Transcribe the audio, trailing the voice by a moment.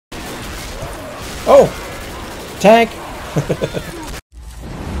Oh! Tank!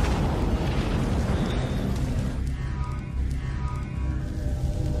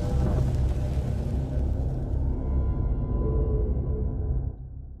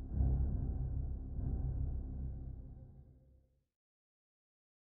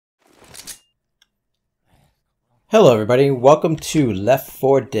 Hello everybody, welcome to Left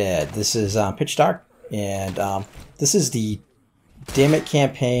 4 Dead. This is PitchDark, and this is the Damn It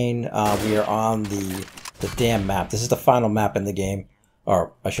campaign. We are on the damn map. This is the final map in the game,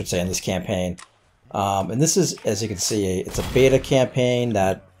 or I should say in this campaign. And this is, as you can see, it's a beta campaign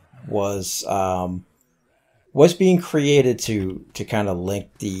that was being created to kind of link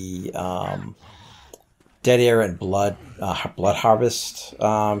the Dead Air and Blood Harvest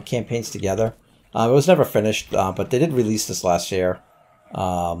campaigns together. It was never finished, but they did release this last year.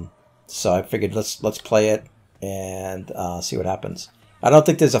 So I figured let's play it and see what happens. I don't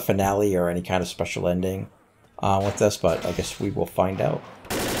think there's a finale or any kind of special ending with this, but I guess we will find out.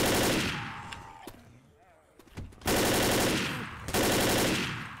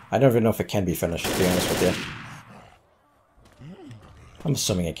 I don't even know if it can be finished, to be honest with you. I'm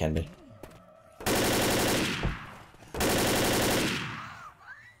assuming it can be.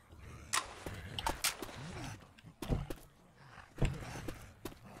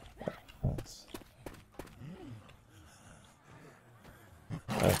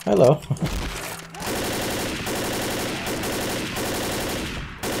 Hello.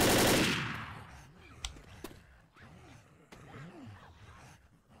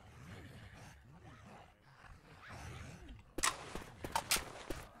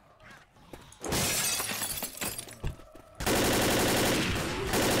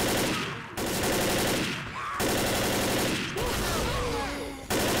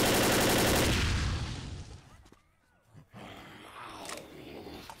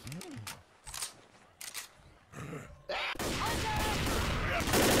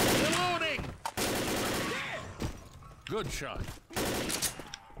 Good shot.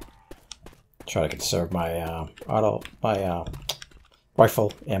 Try to conserve my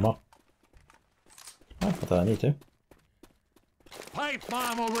rifle ammo. Oh, I thought I need to. Pipe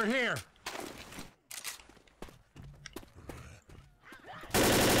bomb over here.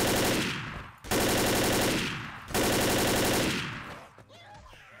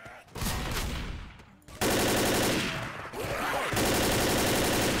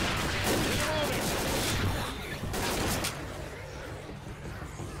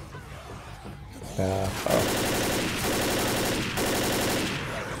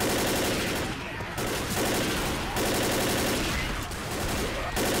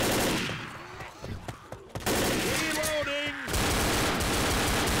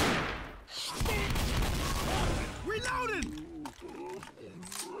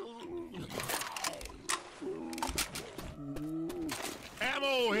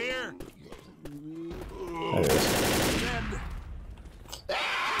 Ammo here. There it is.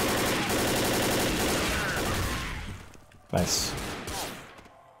 Nice.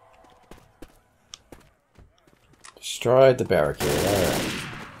 Destroyed the barricade. Alright.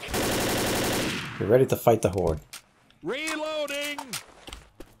 You're ready to fight the horde. Reloading.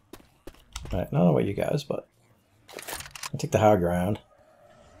 Alright, I don't know about you guys, but I'll take the high ground.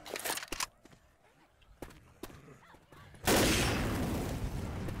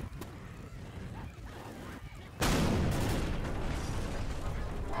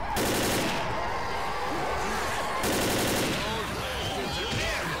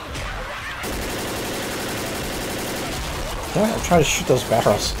 Yeah, I'm trying to shoot those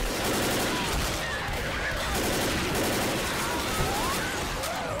barrels.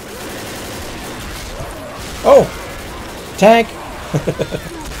 Oh! Tank!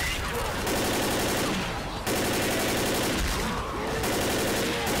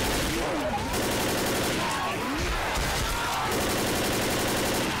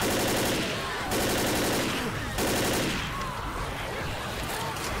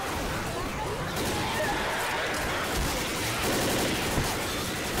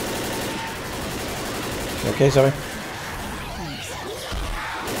 Okay, sorry.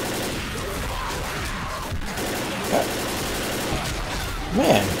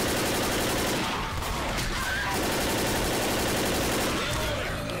 Man.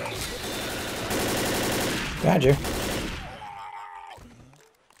 Got you.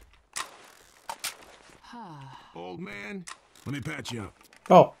 Old man, let me patch you up.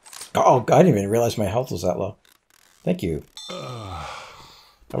 Oh. Oh, I didn't even realize my health was that low. Thank you. I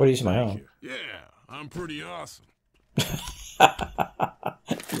would use my own. Yeah, I'm pretty awesome.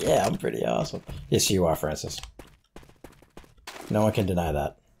 Yeah, I'm pretty awesome. Yes, you are, Francis. No one can deny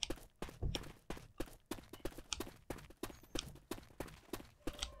that.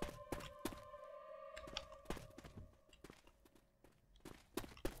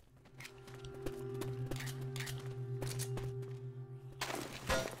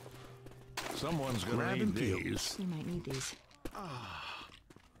 Someone's gonna need these. You might need these.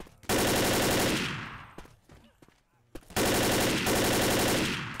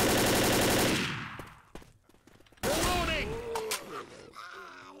 Reloading!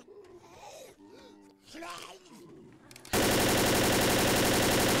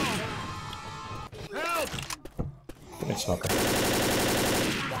 Help! Give me a smoker.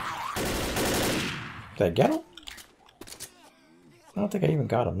 Did I get him? I don't think I even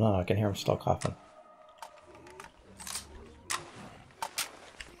got him. No, I can hear him still coughing.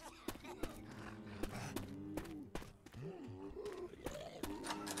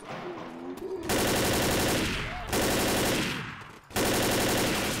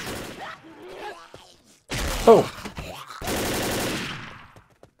 Oh!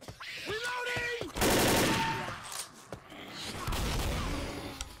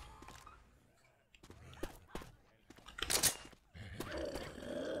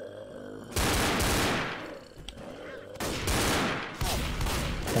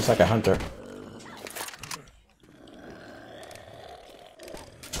 Looks like a hunter.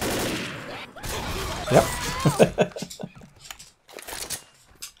 Yep.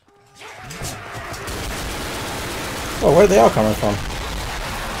 Well, where are they all coming from?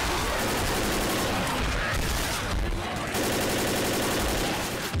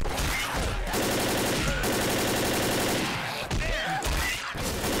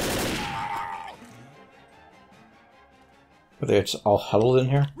 Are they just all huddled in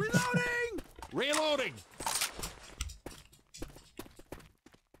here? Reloading! Reloading!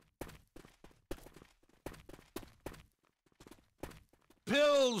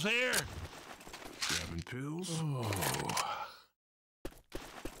 Pills here! Grabbing pills? Oh.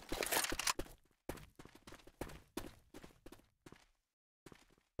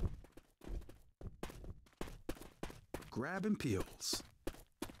 Grabbing pills.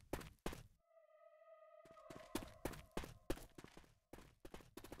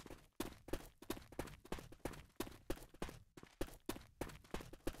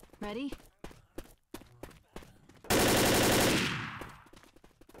 Ready?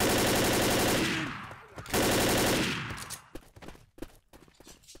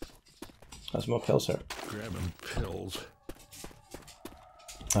 There's more pills here. Grabbing pills.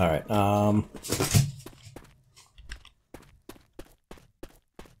 Alright, oh.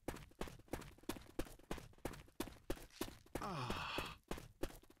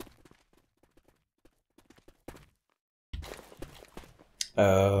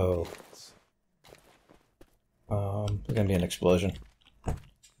 There's gonna be an explosion.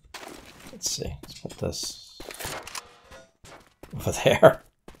 Let's see. Let's put this over there.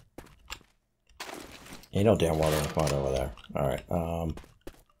 Ain't no damn water in the pond over there. Alright, you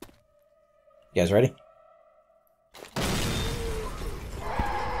guys ready?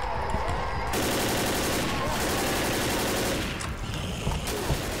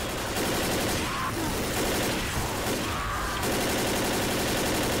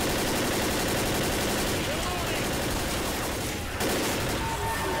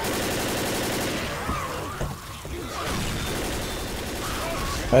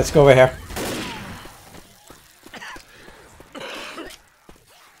 Let's go over here.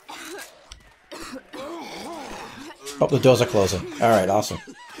 Oh, the doors are closing. Alright, awesome.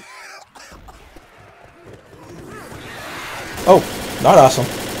 Oh, not awesome.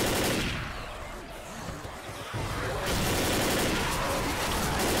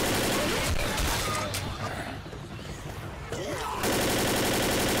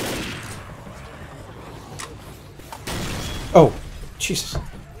 Oh, Jesus.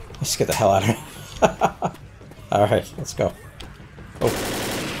 Let's get the hell out of here. Alright, let's go. Oh.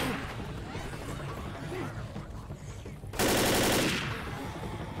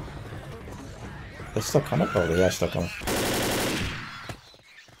 They're still coming? Oh, they are still coming.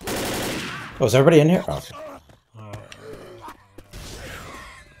 Oh, is everybody in here? Oh,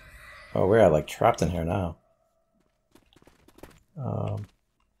 oh we're like trapped in here now. Oh?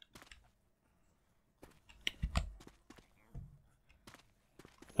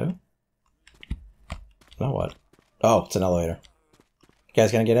 Now what? Oh, it's an elevator. You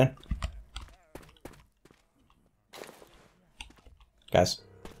guys gonna get in? Guys?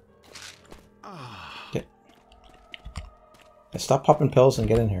 Get. Stop popping pills and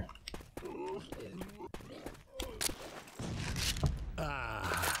get in here.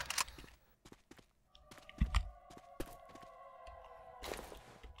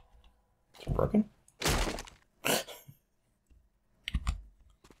 It's broken?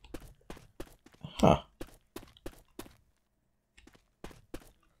 Huh.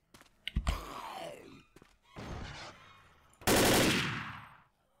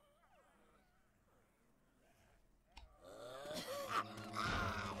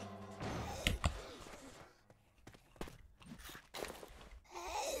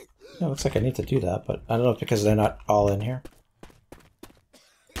 Yeah, looks like I need to do that, but I don't know if because they're not all in here.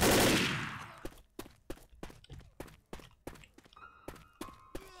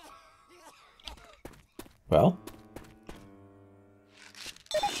 Well.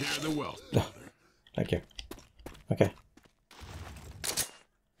 Share the wealth. Thank you. Okay.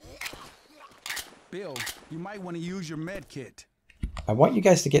 Bill, you might want to use your med kit. I want you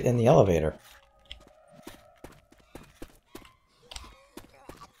guys to get in the elevator.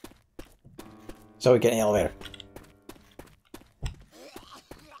 So we get in the elevator.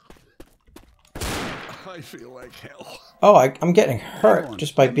 I feel like hell. Oh, I'm getting hurt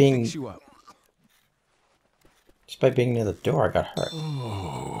just by being Fix you up. near the door. I got hurt.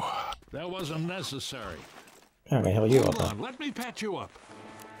 Oh, that wasn't necessary. I'm gonna heal you Hold up. on, let me patch you up.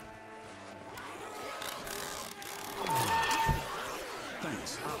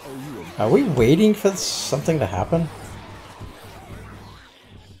 Thanks. I owe you Are we waiting for something to happen?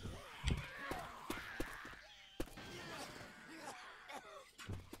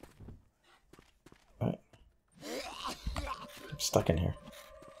 Right. I'm stuck in here.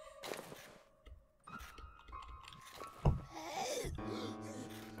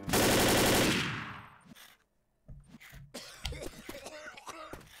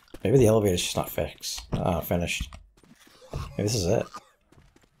 Maybe the elevator's just not fixed. Finished. Maybe this is it.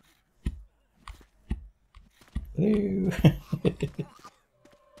 Hello.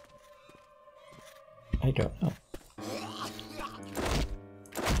 I don't know.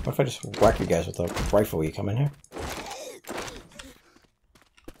 What if I just whack you guys with a rifle? Will you come in here?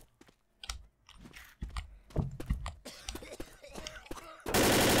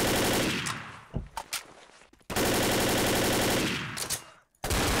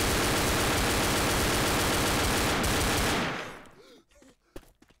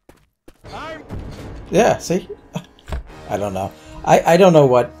 Yeah, see? I don't know. I don't know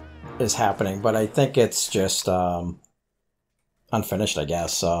what is happening, but I think it's just unfinished, I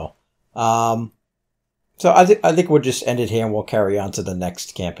guess. So I think we'll just end it here and we'll carry on to the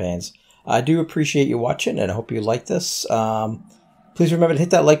next campaigns. I do appreciate you watching and I hope you like this. Please remember to hit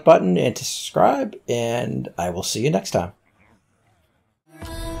that like button and to subscribe, and I will see you next time.